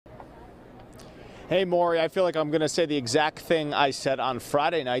Hey, Maury, I feel like I'm going to say the exact thing I said on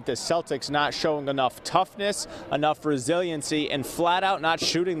Friday night. The Celtics not showing enough toughness, enough resiliency, and flat out not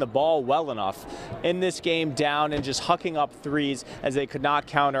shooting the ball well enough in this game, down and just hucking up threes as they could not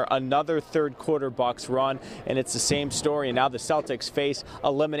counter another third quarter Bucks run. And it's the same story. And now the Celtics face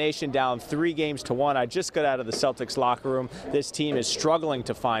elimination down 3-1. I just got out of the Celtics locker room. This team is struggling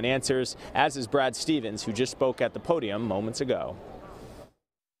to find answers, as is Brad Stevens, who just spoke at the podium moments ago.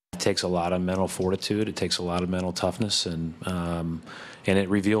 It takes a lot of mental fortitude. It takes a lot of mental toughness, and it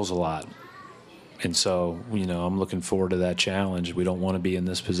reveals a lot. And so, I'm looking forward to that challenge. We don't want to be in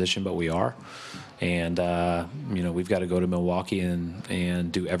this position, but we are. And, we've got to go to Milwaukee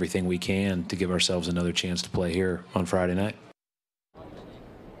and do everything we can to give ourselves another chance to play here on Friday night.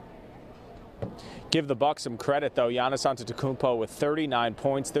 Give the Bucks some credit, though. Giannis Antetokounmpo with 39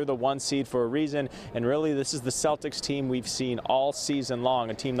 points. They're the 1 seed for a reason, and really this is the Celtics team we've seen all season long,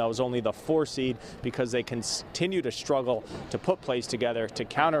 a team that was only the 4 seed because they continue to struggle to put plays together, to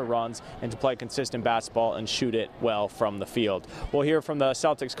counter runs, and to play consistent basketball and shoot it well from the field. We'll hear from the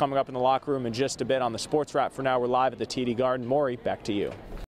Celtics coming up in the locker room in just a bit on the Sports Wrap. For now, we're live at the TD Garden. Maury, back to you.